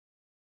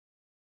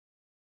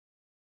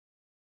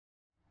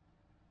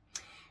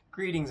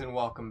Greetings and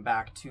welcome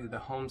back to the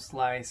Home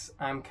Slice.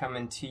 I'm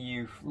coming to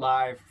you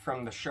live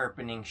from the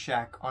Sharpening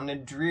Shack on a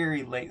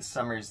dreary late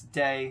summer's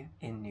day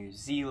in New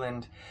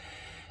Zealand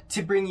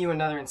to bring you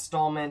another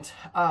installment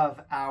of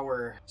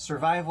our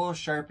Survival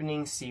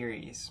Sharpening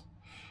series.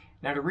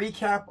 Now, to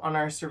recap on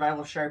our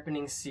Survival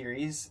Sharpening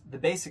series, the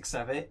basics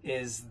of it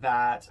is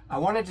that I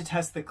wanted to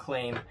test the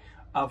claim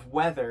of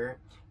whether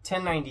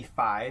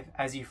 1095,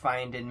 as you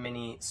find in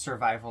many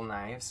survival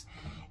knives,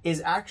 is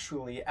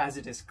actually, as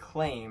it is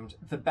claimed,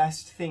 the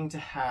best thing to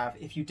have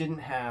if you didn't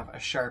have a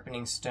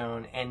sharpening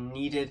stone and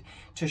needed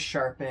to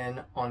sharpen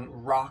on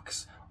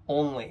rocks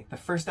only. The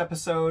first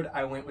episode,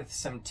 I went with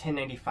some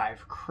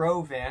 1095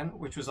 Crowvan,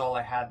 which was all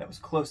I had that was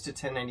close to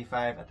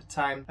 1095 at the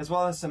time, as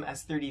well as some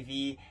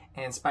S30V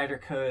and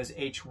Spyderco's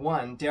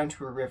H1 down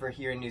to a river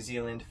here in New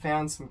Zealand,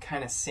 found some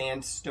kind of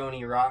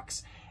sandstony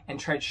rocks and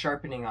tried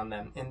sharpening on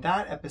them. In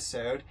that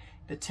episode,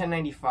 the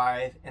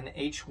 1095 and the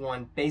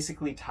H1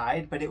 basically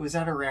tied, but it was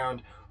at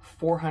around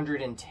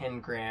 410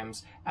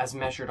 grams as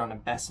measured on a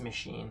best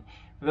machine.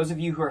 For those of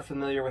you who are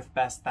familiar with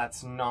best,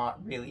 that's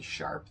not really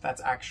sharp.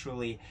 That's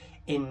actually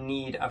in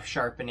need of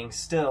sharpening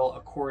still,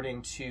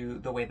 according to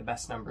the way the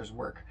best numbers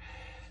work.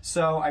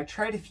 So I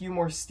tried a few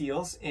more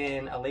steels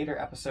in a later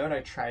episode. I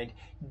tried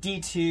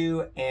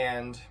D2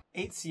 and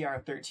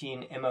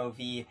 8CR13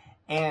 MOV,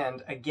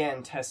 and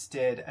again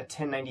tested a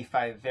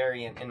 1095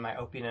 variant in my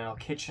Opinel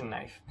kitchen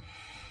knife.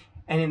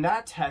 And in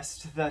that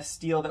test, the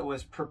steel that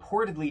was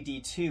purportedly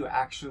D2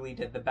 actually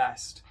did the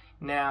best.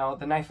 Now,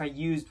 the knife I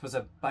used was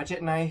a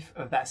budget knife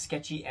of that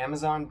sketchy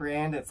Amazon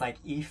brand. It's like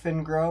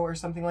Grow or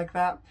something like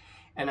that.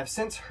 And I've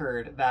since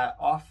heard that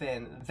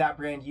often that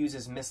brand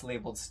uses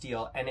mislabeled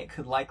steel, and it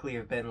could likely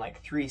have been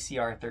like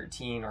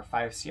 3CR13 or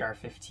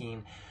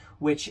 5CR15,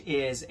 which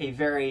is a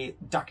very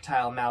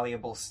ductile,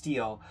 malleable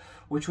steel,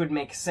 which would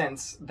make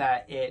sense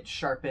that it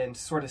sharpened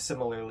sort of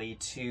similarly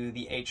to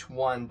the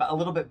H1, but a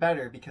little bit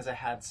better because I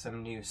had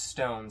some new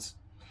stones.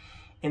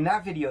 In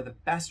that video, the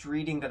best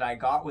reading that I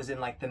got was in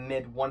like the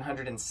mid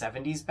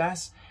 170s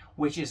best,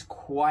 which is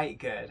quite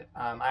good.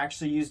 I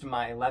actually used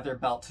my leather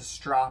belt to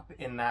strop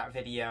in that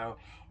video,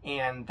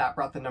 and that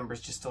brought the numbers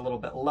just a little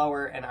bit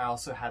lower, and I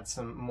also had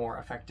some more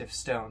effective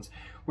stones.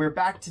 We're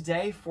back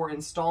today for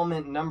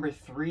installment number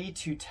 3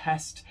 to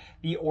test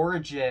the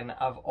origin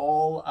of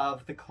all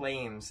of the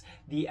claims,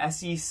 the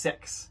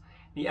ESEE-6.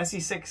 The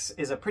ESEE-6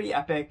 is a pretty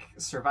epic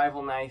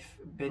survival knife,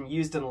 been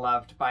used and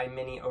loved by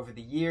many over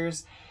the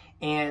years.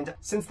 And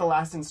since the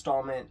last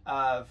installment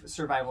of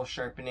Survival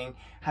Sharpening,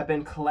 have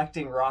been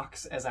collecting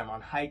rocks as I'm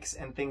on hikes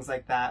and things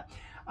like that.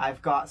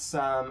 I've got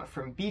some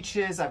from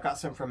beaches, I've got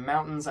some from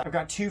mountains, I've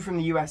got 2 from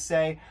the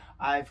USA,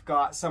 I've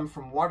got some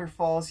from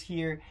waterfalls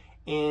here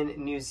in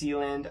New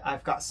Zealand,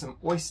 I've got some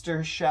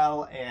oyster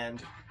shell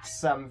and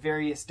some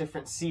various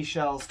different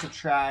seashells to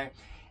try.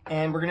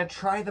 And we're gonna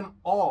try them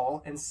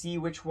all and see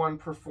which one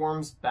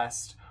performs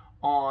best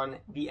on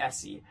the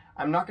ESEE.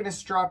 I'm not going to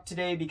strop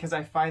today because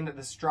I find that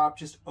the strop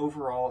just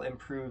overall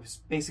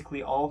improves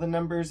basically all the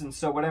numbers, and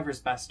so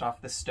whatever's best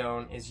off the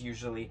stone is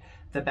usually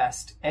the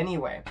best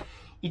anyway.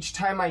 Each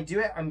time I do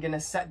it, I'm going to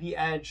set the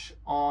edge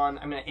on,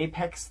 I'm going to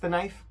apex the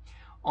knife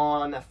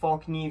on a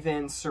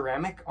Falkneven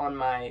ceramic on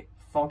my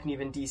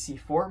Falkneven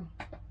DC4,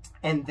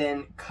 and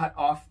then cut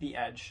off the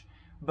edge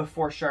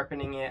before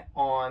sharpening it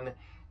on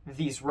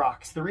these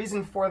rocks. The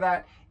reason for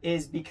that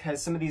is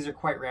because some of these are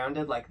quite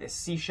rounded, like this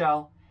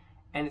seashell,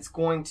 and it's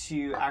going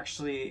to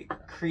actually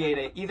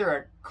create either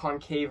a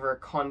concave or a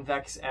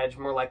convex edge,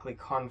 more likely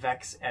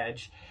convex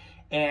edge.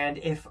 And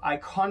if I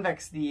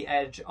convex the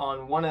edge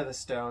on one of the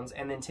stones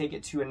and then take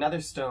it to another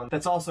stone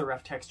that's also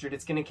rough textured,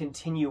 it's going to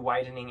continue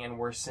widening and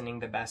worsening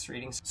the best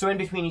readings. So in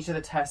between each of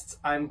the tests,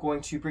 I'm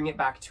going to bring it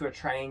back to a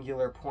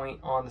triangular point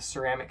on the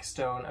ceramic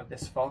stone of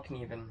this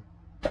Falkneven.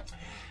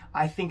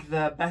 I think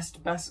the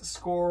best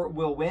score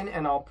will win,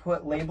 and I'll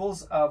put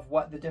labels of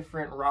what the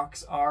different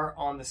rocks are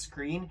on the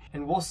screen,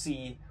 and we'll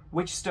see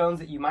which stones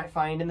that you might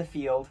find in the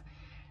field,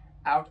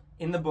 out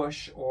in the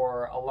bush,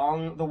 or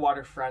along the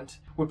waterfront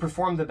would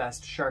perform the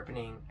best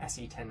sharpening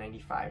ESEE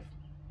 1095.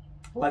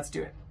 Let's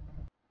do it.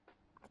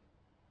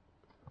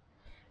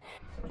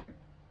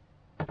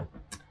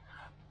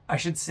 I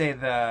should say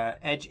the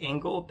edge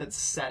angle that's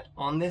set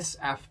on this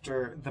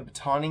after the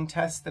batoning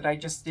test that I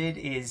just did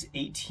is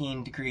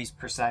 18 degrees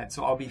per side,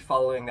 so I'll be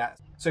following that.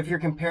 So if you're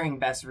comparing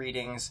best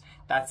readings,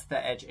 that's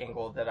the edge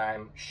angle that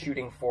I'm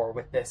shooting for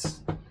with this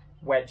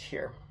wedge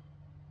here.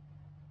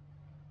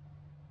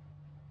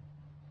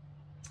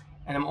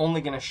 And I'm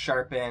only going to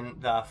sharpen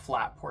the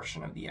flat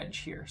portion of the edge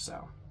here,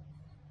 so.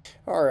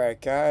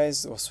 Alright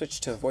guys, we'll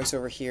switch to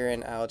voiceover here,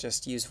 and I'll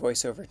just use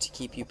voiceover to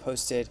keep you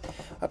posted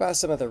about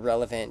some of the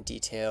relevant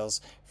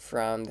details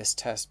from this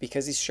test,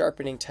 because these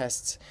sharpening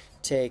tests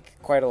take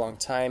quite a long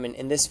time, and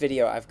in this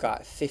video I've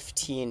got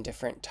 15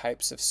 different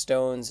types of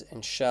stones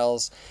and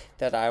shells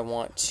that I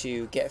want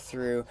to get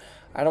through.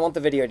 I don't want the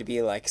video to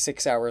be like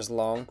 6 hours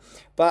long,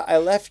 but I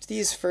left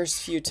these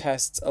first few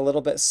tests a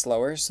little bit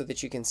slower so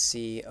that you can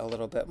see a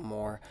little bit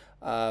more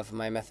of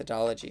my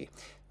methodology.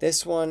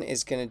 This one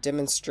is going to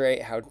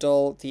demonstrate how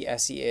dull the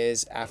ESEE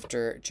is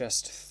after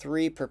just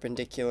 3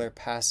 perpendicular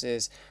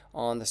passes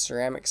on the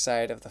ceramic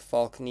side of the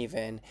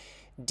Falkneven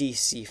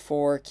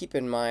DC4. Keep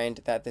in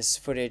mind that this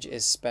footage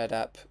is sped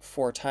up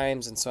 4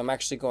 times, and so I'm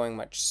actually going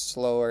much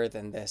slower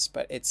than this,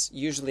 but it's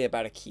usually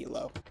about 1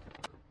 kilo.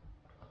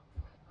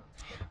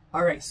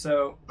 Alright,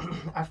 so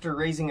after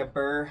raising a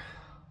burr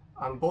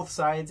on both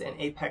sides and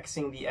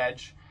apexing the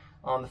edge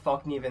on the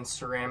Falkneven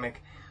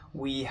ceramic,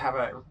 we have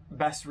a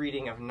best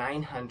reading of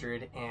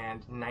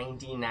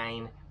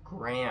 999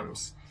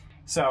 grams.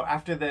 So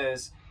after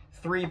those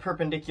 3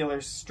 perpendicular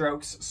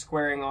strokes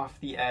squaring off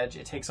the edge,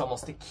 it takes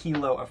almost 1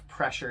 kilo of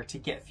pressure to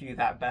get through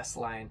that best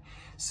line.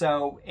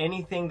 So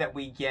anything that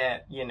we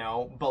get, you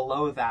know,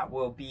 below that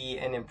will be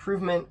an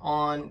improvement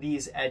on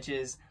these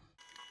edges.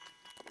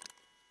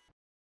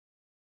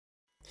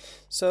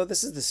 So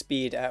this is the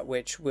speed at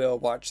which we'll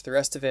watch the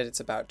rest of it. It's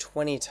about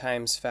 20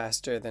 times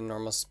faster than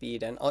normal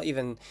speed, and I'll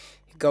even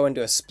go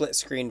into a split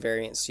screen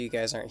variant so you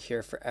guys aren't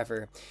here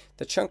forever.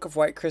 The chunk of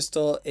white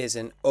crystal is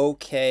an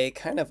okay,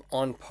 kind of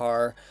on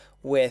par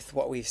with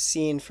what we've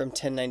seen from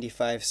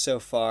 1095 so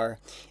far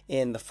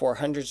in the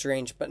 400s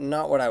range, but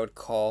not what I would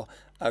call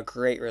a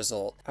great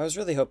result. I was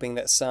really hoping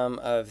that some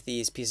of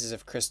these pieces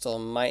of crystal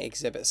might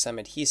exhibit some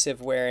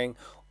adhesive wearing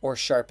or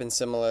sharpen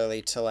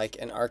similarly to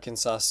like an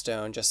Arkansas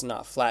stone, just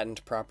not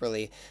flattened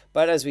properly,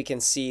 but as we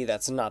can see,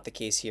 that's not the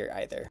case here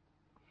either.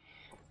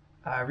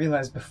 I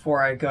realized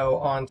before I go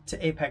on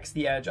to apex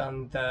the edge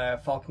on the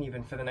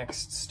Falkneven for the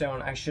next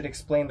stone, I should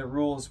explain the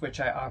rules which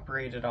I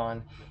operated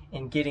on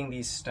in getting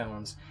these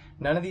stones.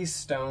 None of these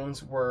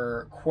stones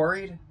were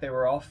quarried, they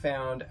were all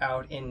found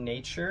out in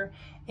nature,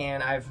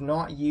 and I've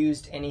not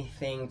used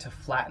anything to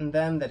flatten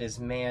them that is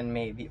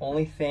man-made. The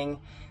only thing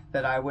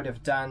that I would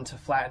have done to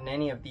flatten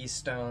any of these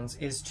stones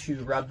is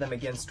to rub them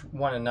against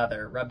one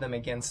another, rub them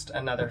against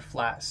another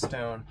flat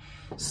stone.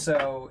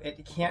 So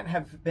it can't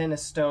have been a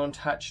stone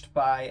touched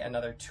by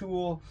another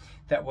tool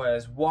that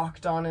was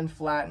walked on and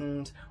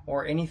flattened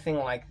or anything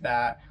like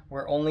that.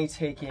 We're only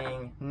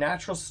taking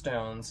natural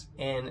stones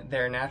in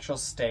their natural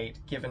state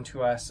given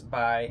to us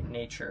by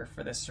nature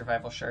for this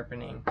survival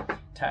sharpening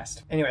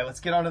test. Anyway, let's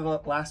get on to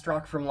the last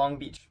rock from Long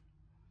Beach.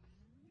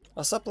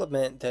 I'll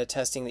supplement the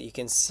testing that you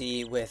can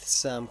see with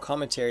some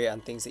commentary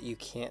on things that you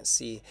can't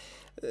see.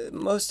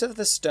 Most of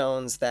the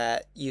stones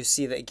that you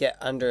see that get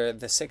under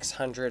the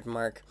 600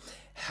 mark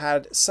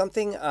had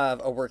something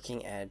of a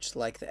working edge,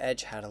 like the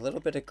edge had a little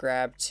bit of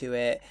grab to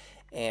it,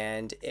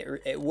 and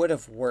it would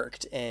have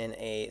worked in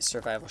a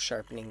survival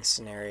sharpening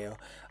scenario.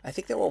 I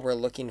think that what we're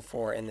looking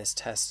for in this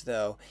test,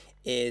 though,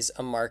 is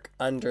a mark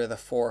under the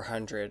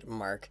 400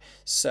 mark.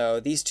 So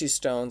these 2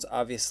 stones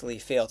obviously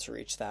fail to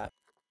reach that.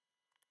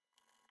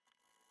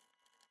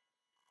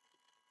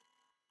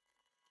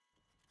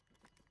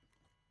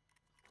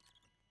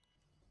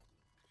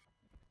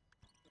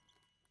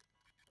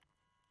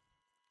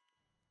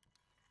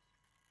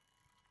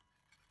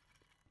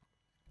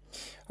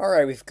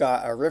 Alright, we've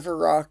got a river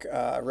rock,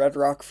 a red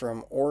rock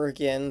from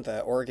Oregon, the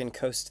Oregon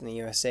coast in the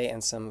USA,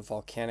 and some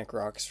volcanic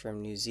rocks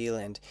from New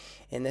Zealand.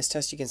 In this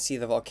test you can see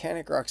the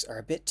volcanic rocks are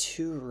a bit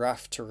too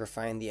rough to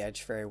refine the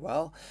edge very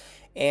well,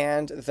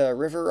 and the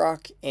river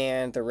rock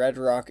and the red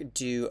rock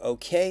do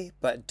okay,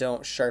 but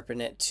don't sharpen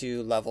it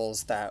to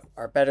levels that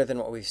are better than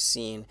what we've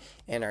seen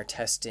in our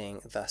testing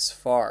thus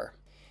far.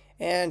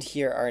 And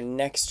here our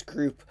next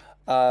group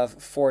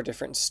of 4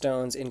 different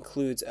stones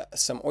includes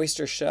some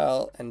oyster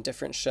shell and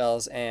different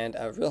shells and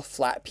a real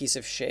flat piece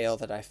of shale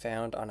that I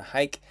found on a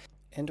hike.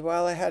 And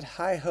while I had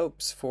high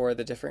hopes for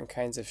the different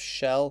kinds of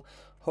shell,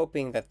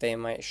 hoping that they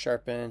might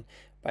sharpen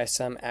by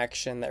some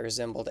action that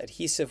resembled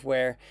adhesive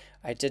wear,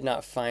 I did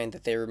not find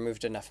that they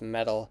removed enough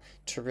metal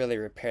to really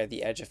repair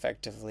the edge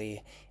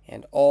effectively,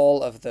 and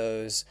all of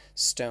those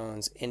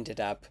stones ended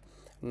up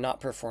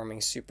not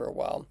performing super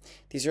well.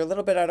 These are a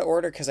little bit out of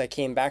order because I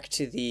came back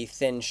to the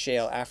thin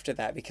shale after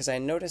that because I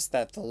noticed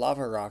that the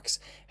lava rocks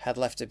had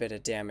left a bit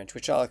of damage,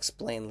 which I'll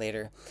explain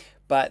later.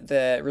 But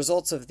the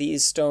results of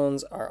these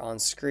stones are on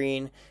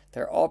screen.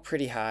 They're all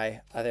pretty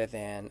high other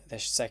than the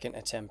second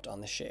attempt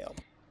on the shale.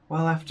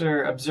 Well,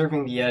 after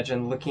observing the edge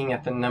and looking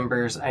at the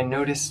numbers, I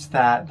noticed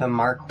that the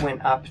mark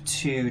went up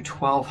to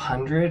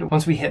 1200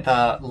 once we hit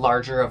the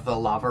larger of the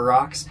lava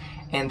rocks.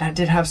 And that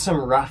did have some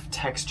rough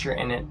texture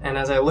in it. And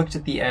as I looked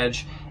at the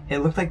edge, it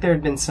looked like there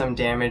had been some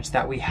damage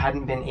that we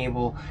hadn't been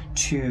able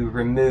to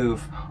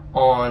remove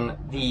on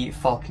the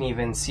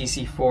Falkneven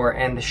CC4,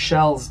 and the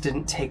shells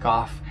didn't take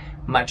off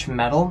much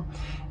metal,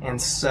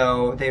 and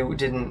so they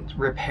didn't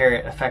repair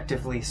it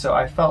effectively. So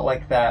I felt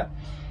like that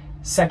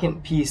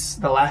second piece,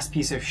 the last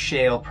piece of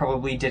shale,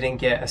 probably didn't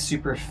get a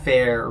super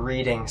fair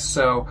reading.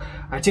 So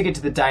I took it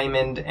to the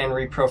diamond and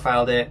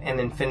reprofiled it, and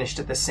then finished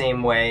it the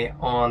same way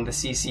on the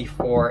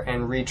CC4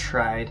 and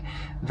retried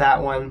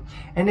that one.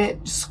 And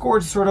it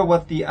scored sort of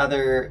what the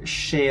other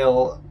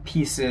shale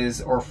pieces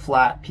or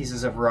flat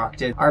pieces of rock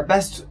did. Our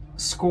best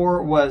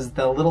score was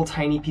the little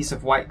tiny piece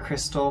of white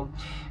crystal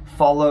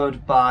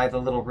followed by the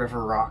little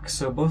river rocks.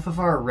 So both of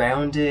our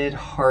rounded,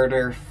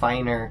 harder,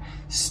 finer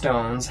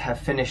stones have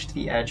finished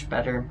the edge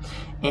better.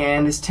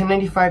 And this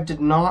 1095 did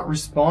not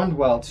respond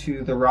well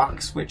to the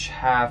rocks, which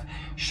have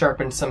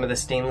sharpened some of the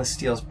stainless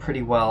steels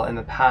pretty well in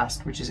the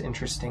past, which is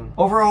interesting.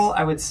 Overall,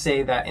 I would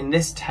say that in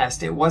this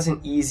test, it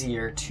wasn't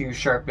easier to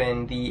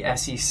sharpen the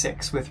ESEE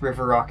 6 with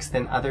river rocks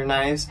than other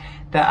knives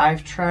that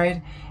I've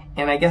tried.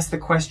 And I guess the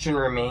question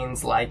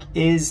remains, like,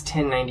 is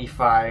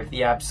 1095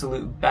 the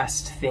absolute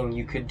best thing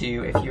you could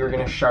do if you were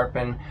going to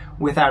sharpen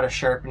without a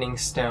sharpening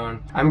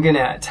stone? I'm going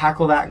to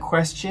tackle that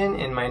question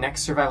in my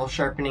next survival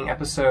sharpening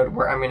episode,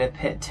 where I'm going to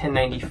pit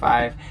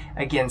 1095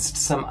 against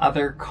some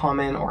other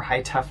common or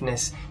high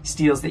toughness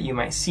steels that you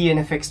might see in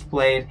a fixed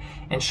blade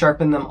and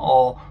sharpen them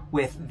all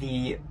with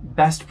the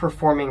best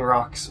performing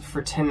rocks for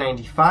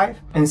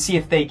 1095 and see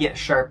if they get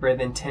sharper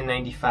than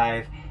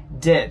 1095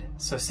 did.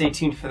 So stay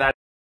tuned for that.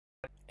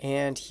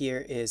 And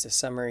here is a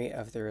summary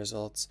of the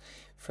results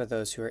for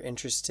those who are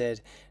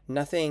interested.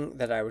 Nothing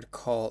that I would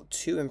call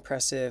too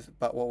impressive,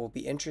 but what will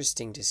be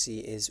interesting to see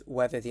is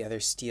whether the other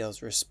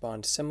steels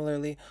respond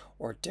similarly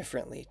or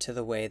differently to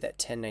the way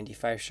that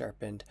 1095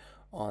 sharpened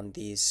on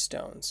these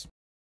stones.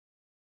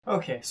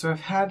 Okay, so I've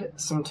had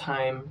some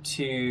time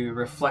to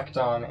reflect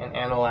on and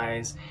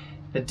analyze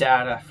the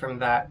data from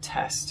that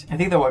test. I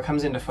think that what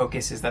comes into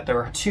focus is that there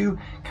were two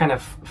kind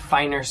of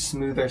finer,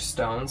 smoother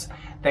stones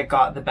that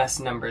got the best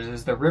numbers.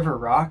 There's the river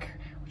rock,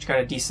 which got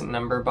a decent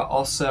number, but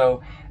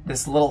also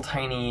this little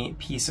tiny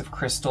piece of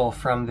crystal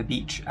from the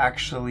beach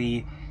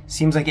actually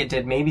seems like it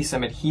did maybe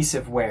some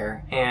adhesive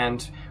wear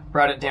and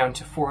brought it down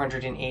to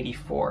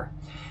 484.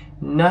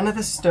 None of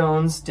the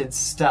stones did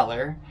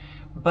stellar,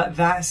 but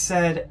that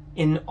said,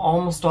 in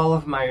almost all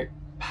of my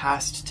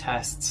past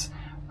tests,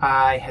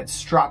 I had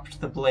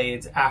stropped the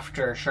blades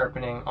after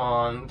sharpening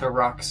on the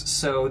rocks,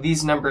 so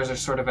these numbers are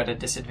sort of at a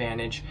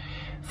disadvantage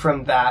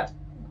from that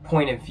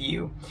point of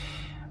view.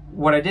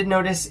 What I did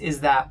notice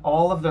is that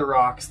all of the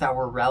rocks that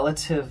were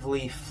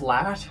relatively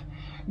flat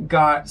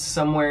got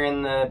somewhere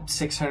in the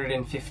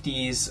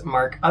 650s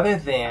mark, other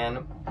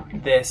than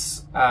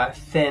this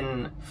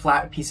thin,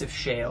 flat piece of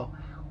shale,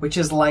 which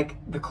is like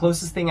the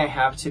closest thing I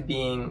have to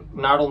being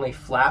not only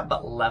flat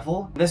but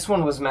level. This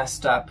one was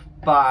messed up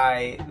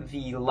by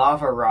the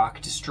lava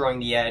rock destroying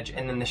the edge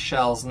and then the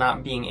shells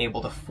not being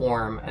able to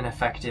form an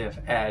effective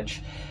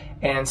edge.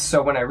 And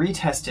so when I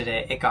retested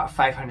it, it got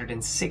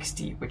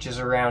 560, which is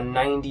around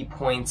 90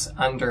 points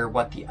under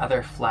what the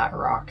other flat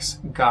rocks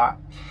got.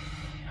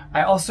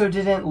 I also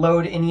didn't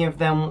load any of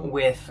them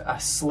with a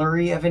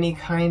slurry of any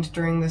kind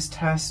during this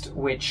test,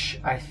 which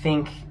I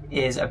think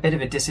is a bit of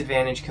a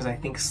disadvantage because I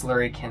think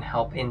slurry can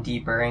help in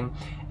deburring,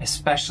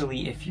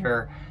 especially if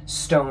your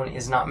stone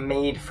is not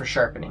made for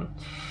sharpening.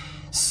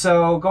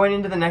 So going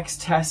into the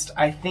next test,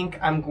 I think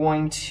I'm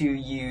going to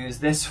use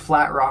this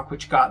flat rock,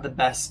 which got the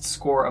best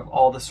score of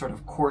all the sort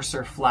of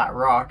coarser flat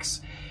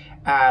rocks,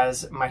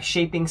 as my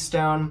shaping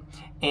stone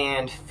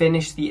and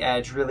finish the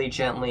edge really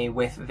gently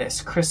with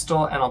this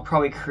crystal, and I'll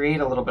probably create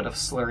a little bit of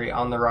slurry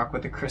on the rock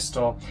with the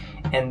crystal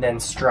and then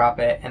strop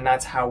it, and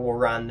that's how we'll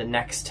run the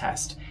next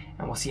test.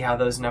 And we'll see how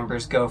those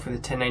numbers go for the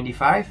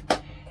 1095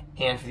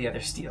 and for the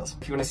other steels.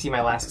 If you want to see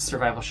my last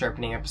survival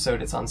sharpening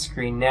episode, it's on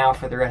screen now.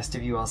 For the rest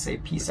of you, I'll say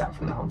peace out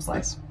from the home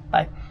slice.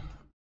 Bye.